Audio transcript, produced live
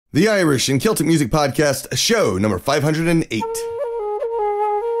The Irish and Celtic Music Podcast, show number 508.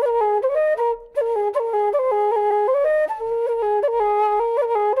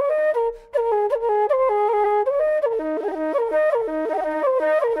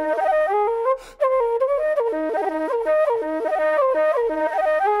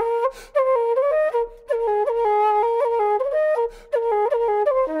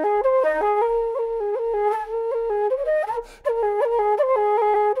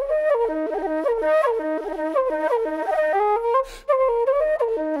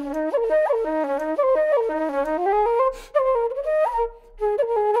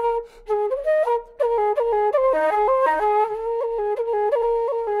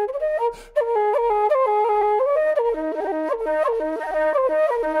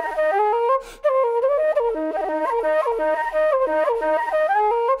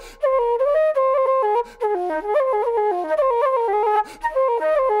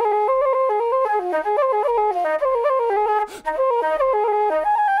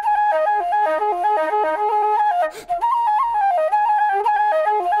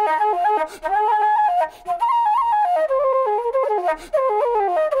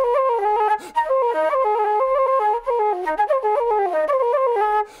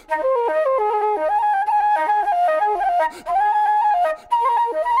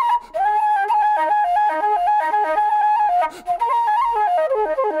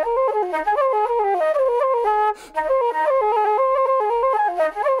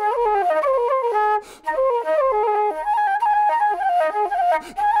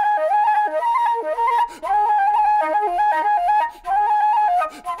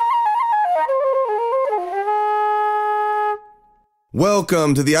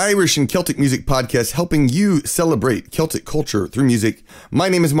 Welcome to the Irish and Celtic Music Podcast, helping you celebrate Celtic culture through music. My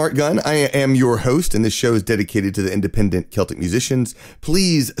name is Mark Gunn. I am your host, and this show is dedicated to the independent Celtic musicians.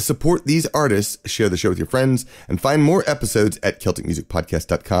 Please support these artists, share the show with your friends, and find more episodes at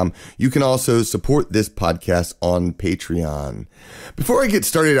CelticMusicPodcast.com. You can also support this podcast on Patreon. Before I get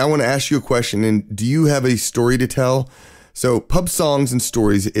started, I want to ask you a question, and do you have a story to tell? So, Pub Songs and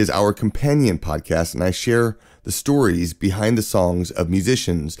Stories is our companion podcast, and I share the stories behind the songs of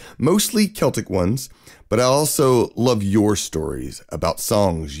musicians, mostly Celtic ones, but I also love your stories about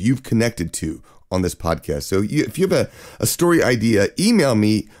songs you've connected to on this podcast. So if you have a story idea, email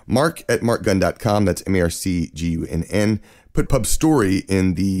me, mark@markgunn.com. That's MARCGUNN. Put Pub Story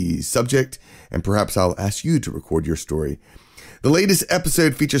in the subject, and perhaps I'll ask you to record your story. The latest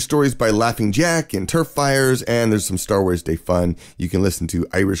episode features stories by Laughing Jack and Turf Fires, and there's some Star Wars Day fun. You can listen to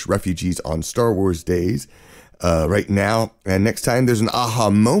Irish Refugees on Star Wars Days right now. And next time there's an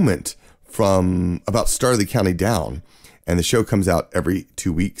aha moment from about Start of the County Down. And the show comes out every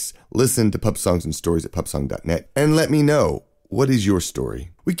 2 weeks. Listen to Pub Songs and Stories at pubsong.net and let me know, what is your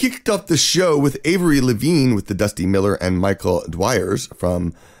story? We kicked off the show with Avery LeVine with the Dusty Miller and Michael Dwyers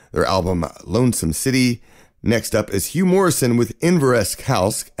from their album Lonesome City. Next up is Hugh Morrison with Inveresk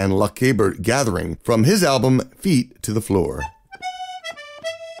House and Lochaber Gathering from his album Feet to the Floor.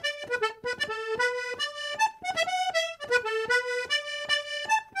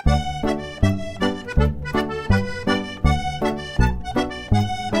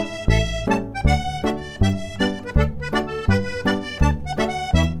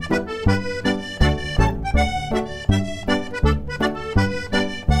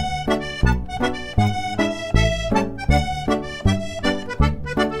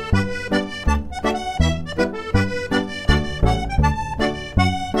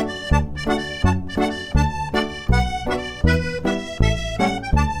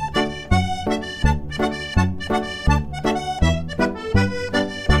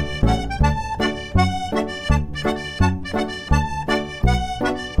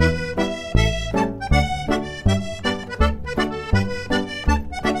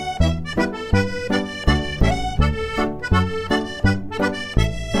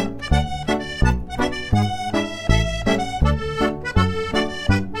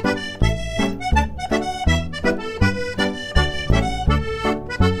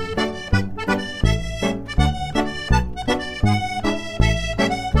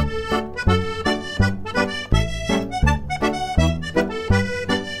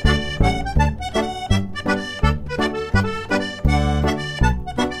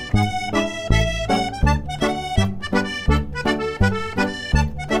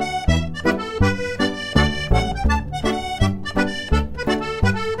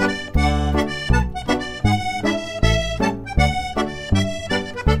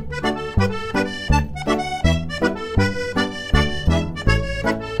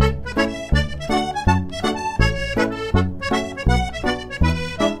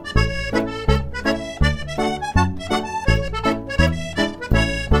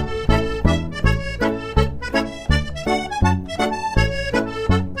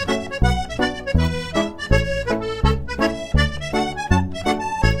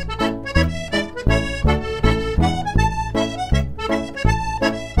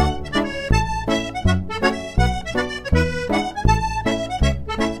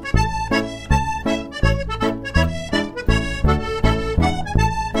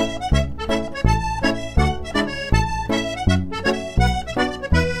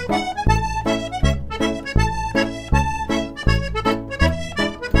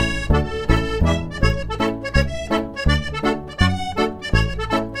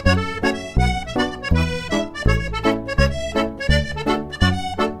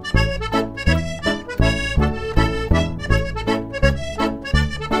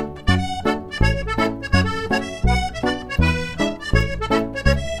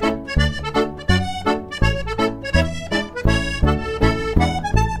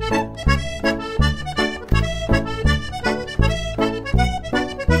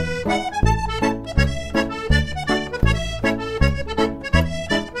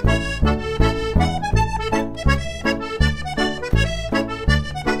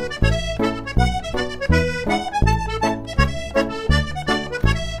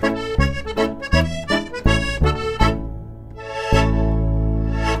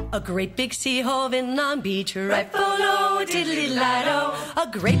 A great big sea hove in Long Beach, right below diddly-lido. A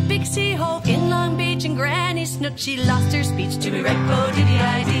great big sea hove in Long Beach, and Granny Snook, she lost her speech to me, right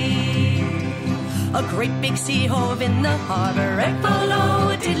bo-diddy-I-dee. A great big sea hove in the harbor, right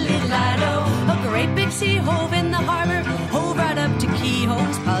below diddly-lido. A great big sea hove in the harbor, hove right up to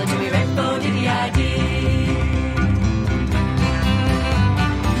Kehoe's pal, to me, right bo-diddy-I-dee.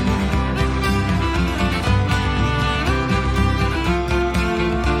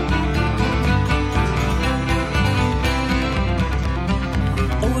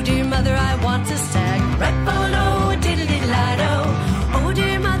 Oh dear mother, I want a sack, right below diddly-lido. Oh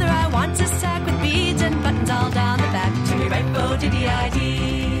dear mother, I want a sack with beads and buttons all down the back, to me right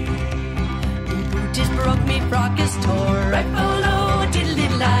bo-diddy-I-dee. Me boot is broke, me frock is tore, right below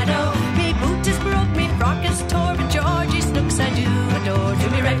diddly-lido. Me boot is broke, me frock is tore, but Georgie Snooks I do adore, to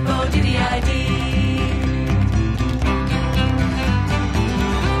me right bo-diddy-I-dee.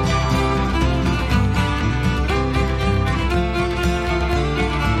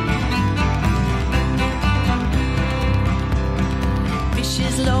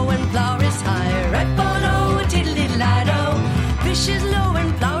 Low and flour is high, right below diddly-lido. Fish is low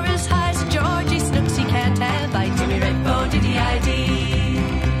and flour is high, so Georgie Snooks he can't have bite, to me right bo-diddy-I-dee.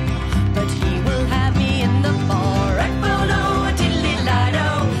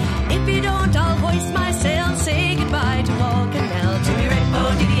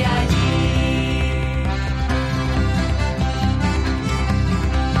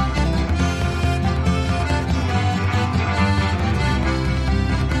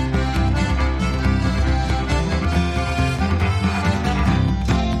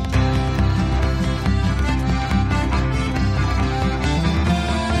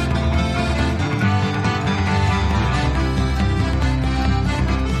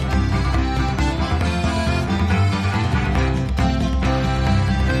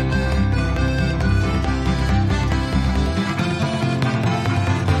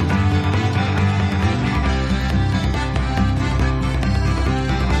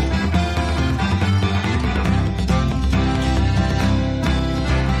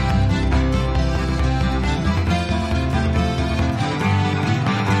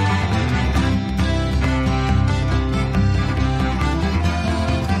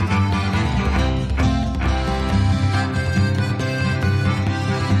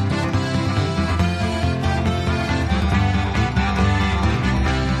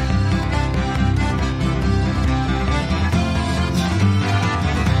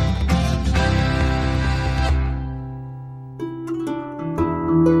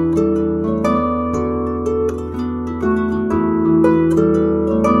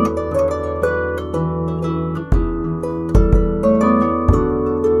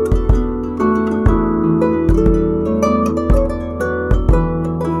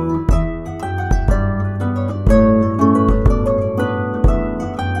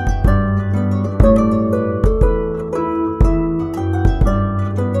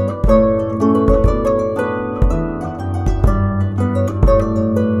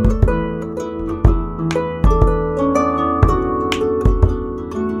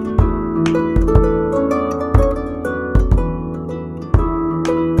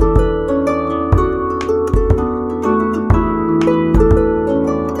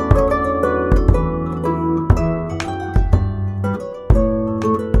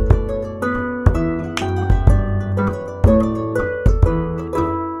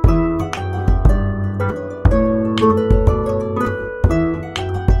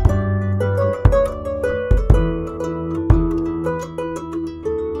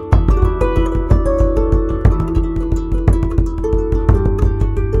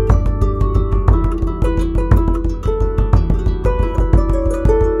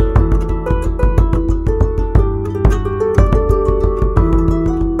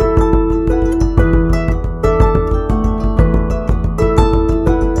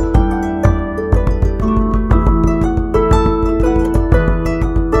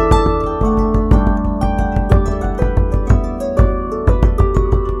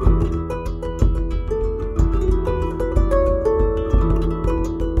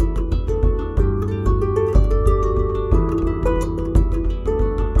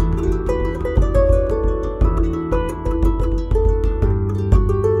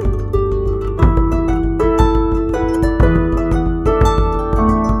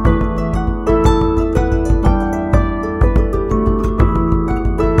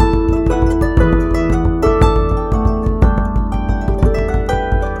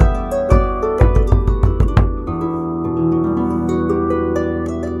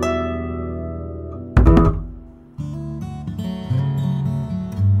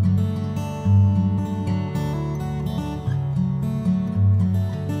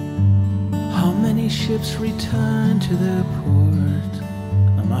 ships return to their port,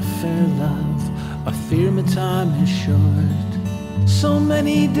 and my fair love, I fear my time is short. So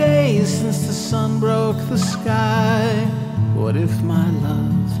many days since the sun broke the sky. What if, my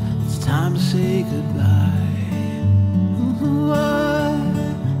love, it's time to say goodbye? Ooh,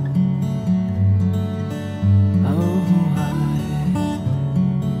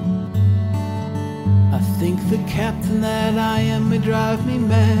 I think the captain that I am may drive me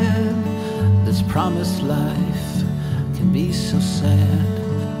mad. This promised life can be so sad.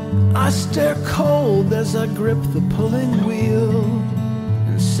 I stare cold as I grip the pulling wheel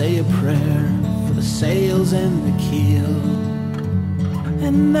and say a prayer for the sails and the keel.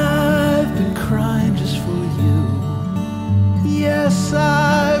 And I've been crying just for you. Yes,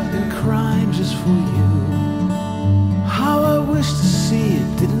 I've been crying just for you. How I wish to see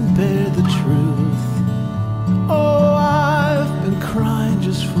it didn't bear the truth. Oh, I've been crying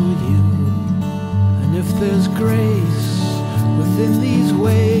just for you. And if there's grace within these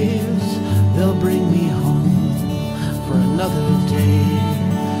waves, they'll bring me home for another day.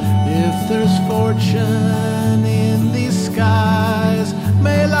 If there's fortune in these skies,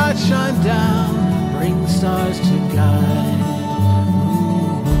 may light shine down, bring stars to guide.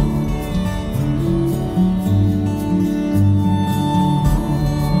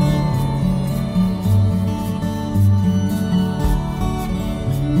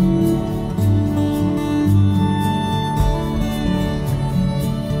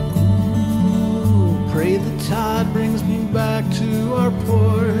 Brings me back to our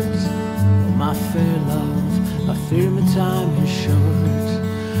port. Oh, my fair love, I fear my time is short.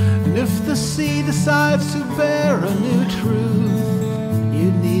 And if the sea decides to bear a new truth,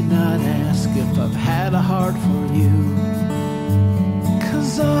 you need not ask if I've had a heart for you.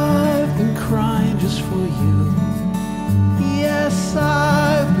 'Cause I've been crying just for you. Yes,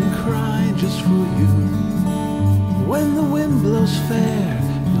 I've been crying just for you. When the wind blows fair,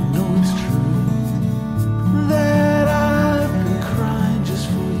 you'll know it's true. That I've been crying just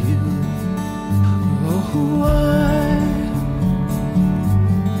for you. Oh, why?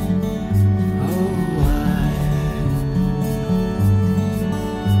 Oh, why?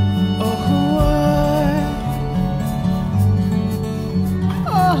 Oh, why?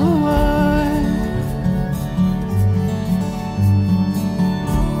 Oh, why? Oh, why?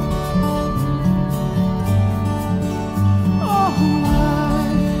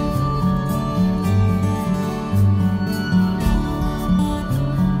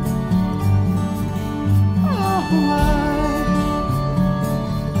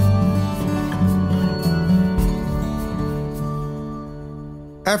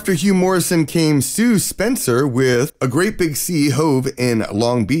 After Hugh Morrison came Sue Spencer with A Great Big Sea Hove in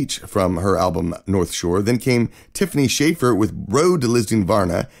Long Beach from her album North Shore. Then came Tiffany Schaefer with Road to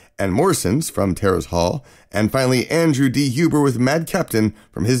Lisdoonvarna and Morrison's from Terrace Hall. And finally, Andrew D. Huber with Mad Captain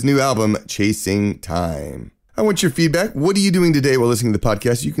from his new album Chasing Time. I want your feedback. What are you doing today while listening to the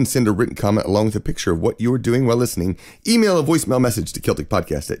podcast? You can send a written comment along with a picture of what you're doing while listening. Email a voicemail message to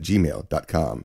CelticPodcast@gmail.com.